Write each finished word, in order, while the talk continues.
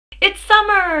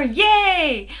summer,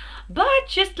 yay! But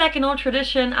just like an old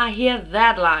tradition, I hear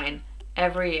that line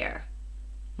every year.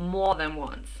 More than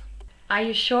once. Are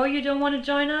you sure you don't want to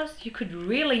join us? You could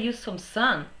really use some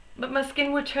sun. But my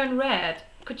skin will turn red.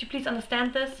 Could you please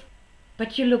understand this?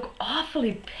 But you look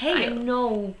awfully pale. I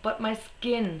know, but my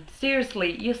skin.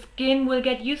 Seriously, your skin will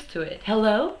get used to it.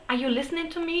 Hello? Are you listening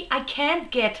to me? I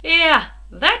can't get... Yeah,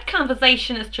 that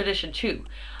conversation is tradition too.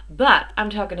 But I'm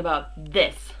talking about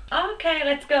this. Okay,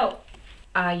 let's go.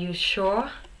 Are you sure?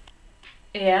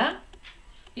 Yeah?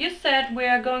 You said we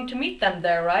are going to meet them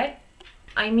there, right?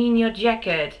 I mean your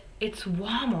jacket. It's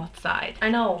warm outside. I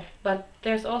know, but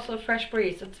there's also a fresh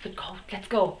breeze. It's a bit cold. Let's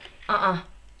go.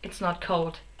 It's not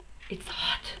cold. It's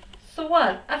hot. So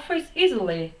what? I freeze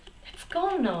easily. Let's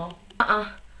go now.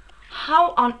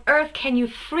 How on earth can you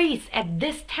freeze at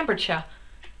this temperature?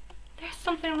 There's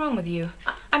something wrong with you.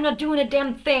 I'm not doing a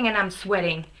damn thing and I'm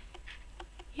sweating.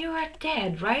 You are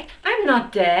dead, right? I'm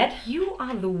not dead. You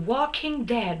are the Walking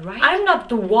Dead, right? I'm not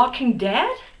the Walking Dead?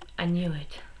 I knew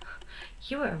it.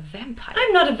 You're a vampire.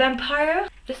 I'm not a vampire.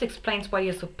 This explains why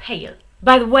you're so pale.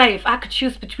 By the way, if I could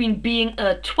choose between being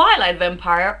a Twilight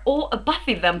vampire or a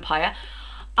Buffy vampire,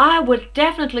 I would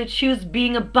definitely choose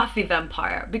being a Buffy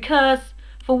vampire. Because,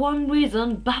 for one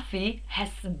reason, Buffy has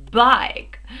a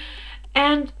bike.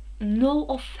 And no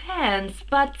offense,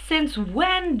 but since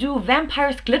when do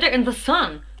vampires glitter in the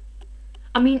sun?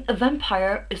 I mean, a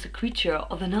vampire is a creature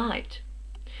of the night.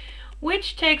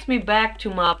 Which takes me back to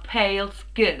my pale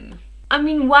skin. I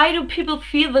mean, why do people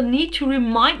feel the need to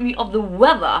remind me of the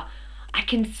weather? I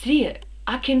can see it.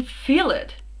 I can feel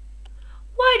it.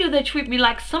 Why do they treat me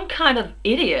like some kind of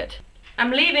idiot?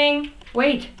 I'm leaving.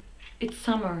 Wait, it's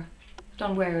summer.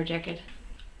 Don't wear your jacket.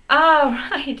 Ah,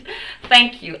 right.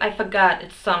 Thank you. I forgot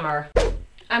it's summer.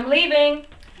 I'm leaving.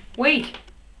 Wait,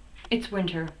 it's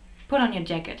winter. Put on your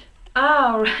jacket.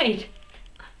 Ah, right.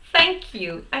 Thank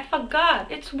you. I forgot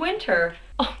it's winter.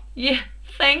 Oh, yeah.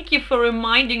 Thank you for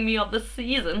reminding me of the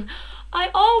season. I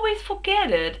always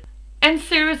forget it. And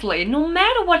seriously, no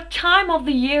matter what time of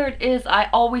the year it is, I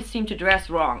always seem to dress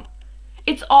wrong.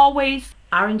 It's always,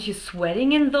 aren't you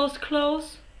sweating in those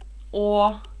clothes?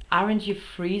 Or, aren't you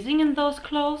freezing in those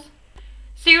clothes?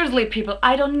 Seriously, people,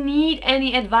 I don't need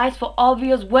any advice for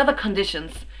obvious weather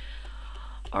conditions.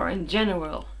 Or in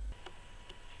general.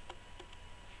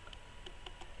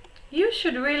 You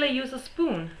should really use a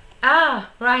spoon.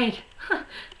 Ah, right.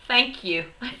 Thank you.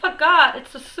 I forgot,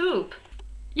 it's a soup.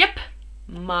 Yep,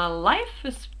 my life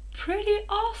is pretty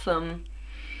awesome.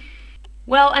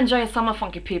 Well, enjoy your summer,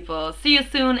 funky people. See you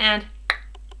soon and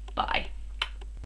bye.